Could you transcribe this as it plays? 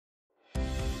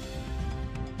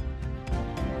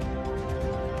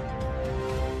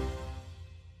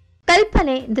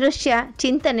ಕಲ್ಪನೆ, ದೃಶ್ಯ,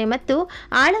 ಚಿಂತನೆ ಮತ್ತು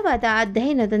ಆಳವಾದ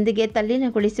ಅಧ್ಯಯನದೊಂದಿಗೆ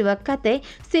ತಲ್ಲೀನಗೊಳಿಸುವ ಕತೆ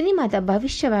ಸಿನಿಮಾದ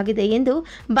ಭವಿಷ್ಯವಾಗಿದೆ ಎಂದು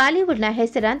ಬಾಲಿವುಡ್ನ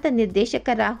ಹೆಸರಾಂತ ನಿರ್ದೇಶಕ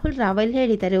ರಾಹುಲ್ ರಾವಲ್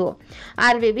ಹೇಳಿದರು.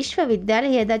 ಆರ್ವಿ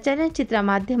ವಿಶ್ವವಿದ್ಯಾಲಯದ ಚಲನಚಿತ್ರ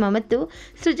ಮಾಧ್ಯಮ ಮತ್ತು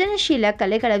ಸೃಜನಶೀಲ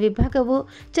ಕಲೆಗಳ ವಿಭಾಗವು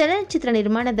ಚಲನಚಿತ್ರ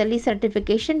ನಿರ್ಮಾಣದಲ್ಲಿ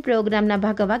ಸರ್ಟಿಫಿಕೇಷನ್ ಪ್ರೋಗ್ರಾಂನ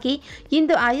ಭಾಗವಾಗಿ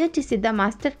ಇಂದು ಆಯೋಜಿಸಿದ್ದ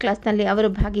ಮಾಸ್ಟರ್ ಕ್ಲಾಸ್ನಲ್ಲಿ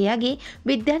ಅವರು ಭಾಗಿಯಾಗಿ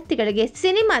ವಿದ್ಯಾರ್ಥಿಗಳಿಗೆ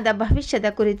ಸಿನಿಮಾದ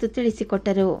ಭವಿಷ್ಯದ ಕುರಿತು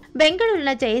ತಿಳಿಸಿಕೊಟ್ಟರು.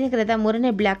 ಬೆಂಗಳೂರಿನ ಜಯನಗರದ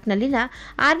 3ನೇ ಬ್ಲಾಕ್ನಲ್ಲಿನ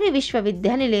ಆರ್ವಿ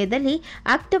ವಿಶ್ವವಿದ್ಯಾನಿಲಯದಲ್ಲಿ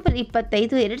ಅಕ್ಟೋಬರ್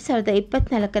 25,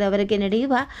 2024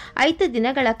 ನಡೆಯುವ 5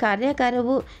 ದಿನಗಳ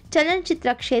ಕಾರ್ಯಾಗಾರವು ಚಲನಚಿತ್ರ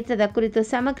ಕ್ಷೇತ್ರದ ಕುರಿತು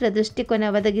ಸಮಗ್ರ ದೃಷ್ಟಿಕೋನ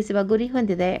ಒದಗಿಸುವ ಗುರಿ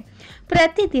ಹೊಂದಿದೆ.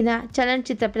 ಪ್ರತಿದಿನ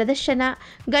ಚಲನಚಿತ್ರ ಪ್ರದರ್ಶನ,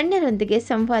 ಗಣ್ಯರೊಂದಿಗೆ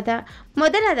ಸಂವಾದ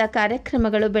ಮೊದಲಾದ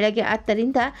ಕಾರ್ಯಕ್ರಮಗಳು ಬೆಳಗ್ಗೆ 10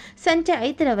 ರಿಂದ ಸಂಜೆ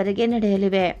 5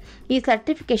 ನಡೆಯಲಿವೆ. ಈ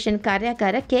ಸರ್ಟಿಫಿಕೇಷನ್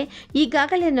ಕಾರ್ಯಾಗಾರಕ್ಕೆ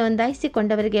ಈಗಾಗಲೇ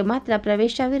ನೋಂದಾಯಿಸಿಕೊಂಡವರಿಗೆ ಮಾತ್ರ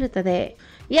ಪ್ರವೇಶವಿರುತ್ತದೆ.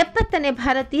 70ನೇ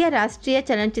ಭಾರತೀಯ ರಾಷ್ಟ್ರೀಯ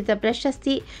ಚಲನಚಿತ್ರ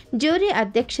ಪ್ರಶಸ್ತಿ ಜ್ಯೂರಿ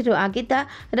ಅಧ್ಯಕ್ಷರು ಆಗಿದ್ದ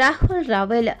ರಾಹುಲ್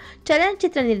ರಾವಲ್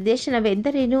ಚಲನಚಿತ್ರ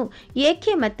ನಿರ್ದೇಶನವೆಂದರೇನು,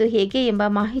 ಏಕೆ ಮತ್ತು ಹೇಗೆ ಎಂಬ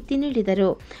ಮಾಹಿತಿ ನೀಡಿದರು.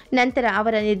 ನಂತರ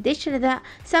ಅವರ ನಿರ್ದೇಶನದ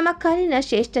ಸಮಕಾಲೀನ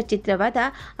ಶ್ರೇಷ್ಠ ಚಿತ್ರವಾದ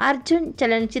ಅರ್ಜುನ್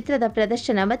ಚಲನಚಿತ್ರದ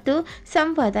ಪ್ರದರ್ಶನ ಮತ್ತು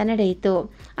ಸಂವಾದ ನಡೆಯಿತು.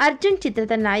 ಅರ್ಜುನ್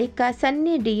ಚಿತ್ರದ ನಾಯಕ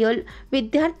ಸನ್ನಿ ಡಿಯೋಲ್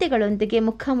ವಿದ್ಯಾರ್ಥಿಗಳೊಂದಿಗೆ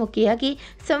ಮುಖಾಮುಖಿಯಾಗಿ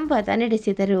ಸಂವಾದ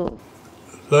ನಡೆಸಿದರು.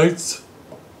 Lights,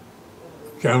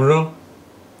 camera,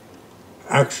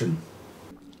 action.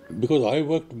 Because I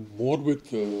worked more with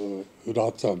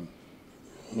Raj Saab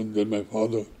than my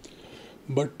father,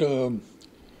 but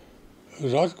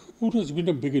Raj Kapoor has been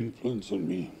a big influence on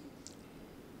me,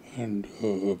 and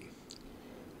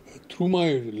through my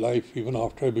life, even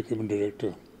after I became a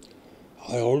director,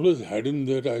 I always had him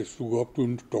there. I used to go up to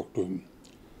him to talk to him.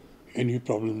 Any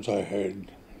problems I had,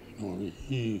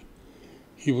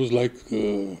 he was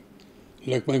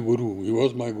like my guru. He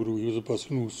was my guru. He was a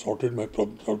person who sorted my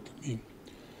problems out for me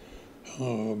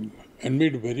and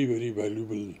made very, very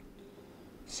valuable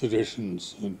suggestions.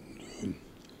 And,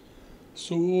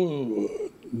 so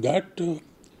that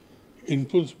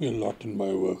influenced me a lot in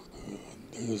my work.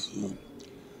 There's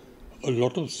a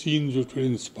lot of scenes which were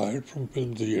inspired from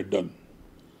films that he had done,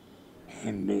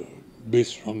 and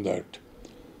based on that,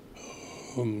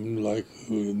 like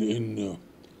in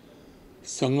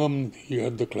Sangam, he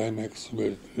had the climax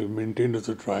where it maintained as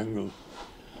a triangle.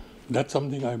 That's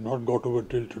something I've not got over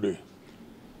till today.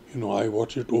 I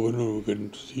watch it over and over again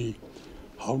to see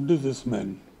how does this man,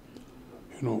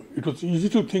 it was easy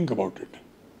to think about it,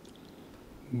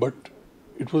 but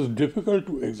it was difficult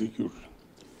to execute.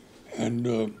 And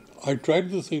I tried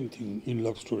the same thing in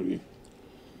Love Story,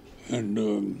 and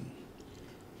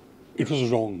it was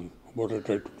wrong what I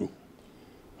tried to do.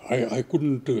 I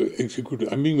couldn't execute it.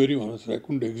 I'm being very honest, I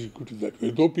couldn't execute it that way.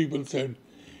 Though people said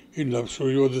in Love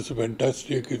Story, oh, this is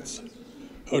fantastic, it's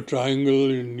a triangle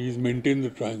and he's maintained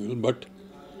the triangle, but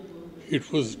it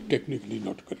was technically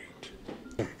not correct.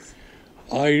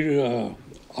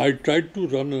 I tried to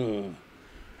run a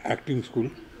acting school,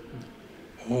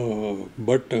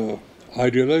 but I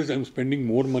realized I'm spending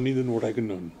more money than what I can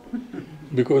earn,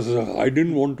 because I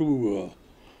didn't want to,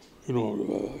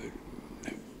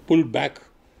 pull back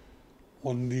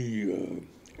on the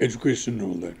education and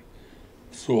all that.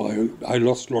 So I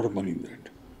lost a lot of money in that.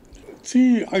 See,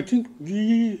 I think the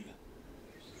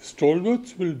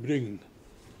stalwarts will bring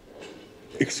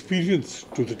experience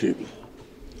to the table.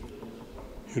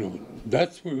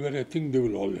 That's where I think they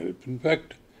will all help. In fact,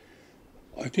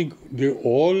 I think they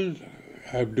all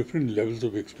have different levels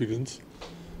of experience,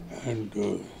 and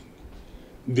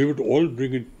they would all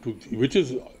bring it to, which is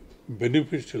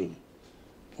beneficial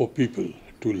for people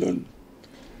to learn.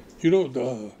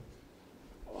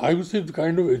 I would say the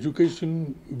kind of education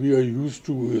we are used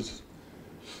to is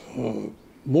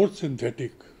more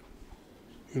synthetic.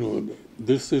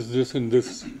 This is this and this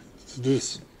is this.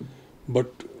 But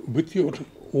with your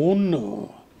own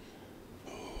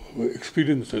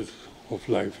experiences of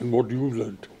life and what you've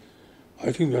learned,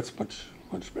 I think that's much,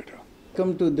 much better.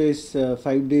 Welcome to this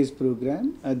 5 days program.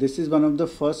 This is one of the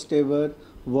first ever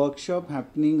workshop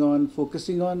happening on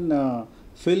focusing on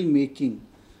filmmaking.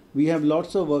 We have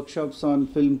lots of workshops on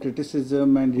film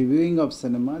criticism and reviewing of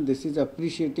cinema. This is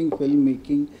appreciating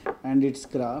filmmaking and its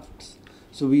crafts.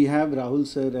 So we have Rahul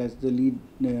sir as the lead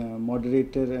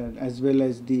moderator as well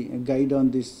as the guide on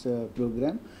this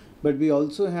program. But we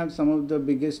also have some of the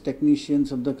biggest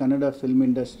technicians of the Kannada film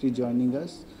industry joining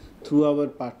us through our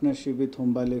partnership with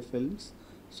Hombale Films.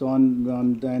 So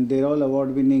and they're all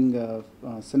award-winning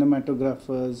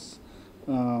cinematographers,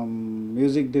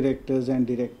 music directors and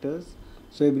directors.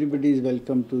 So everybody is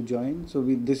welcome to join. So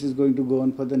this is going to go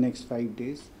on for the next 5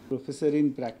 days. Professor in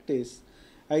practice.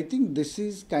 I think this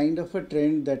is kind of a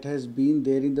trend that has been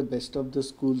there in the best of the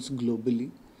schools globally.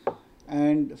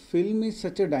 And film is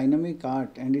such a dynamic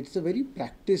art, and it's a very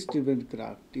practice driven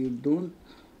craft.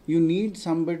 You need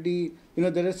somebody,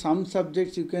 there are some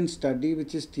subjects you can study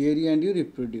which is theory and you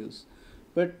reproduce.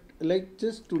 But like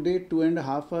just today,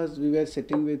 2.5 hours we were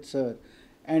sitting with sir,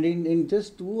 and in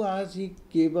just 2 hours he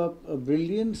gave up a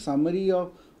brilliant summary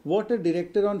of what a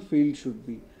director on field should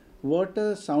be, what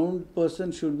a sound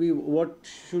person should be, what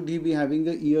should he be having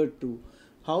the ear to,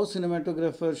 how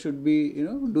cinematographer should be,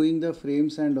 doing the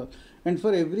frames and all. And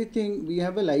for everything we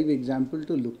have a live example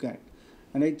to look at.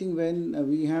 And I think when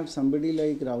we have somebody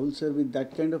like Rahul sir with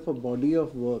that kind of a body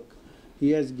of work,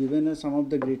 he has given us some of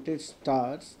the greatest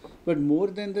stars. But more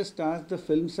than the stars, the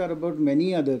films are about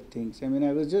many other things. I mean,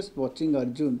 I was just watching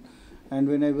Arjun, and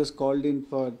when I was called in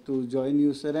to join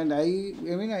you, sir, and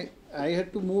I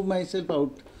had to move myself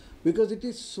out because it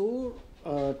is so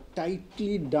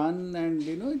tightly done, and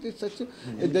it is such a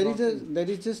there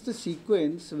is just a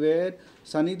sequence where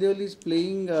Sunny Deol is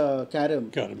playing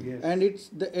carom, Yes. and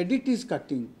the edit is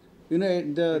cutting.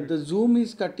 The zoom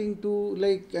is cutting to,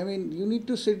 you need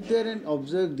to sit there and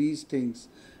observe these things.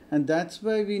 And that's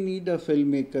why we need a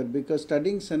filmmaker, because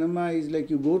studying cinema is like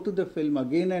you go to the film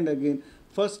again and again.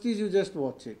 First is you just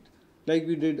watch it, like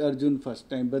we did Arjun first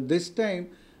time. But this time,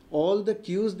 all the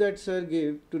cues that sir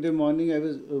gave today morning, I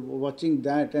was watching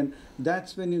that, and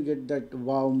that's when you get that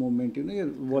wow moment. You're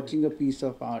watching a piece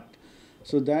of art.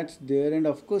 So that's there. And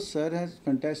of course, sir has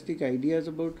fantastic ideas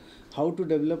about how to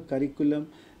develop curriculum.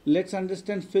 Let's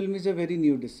understand, film is a very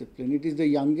new discipline. It is the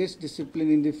youngest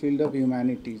discipline in the field of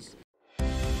humanities.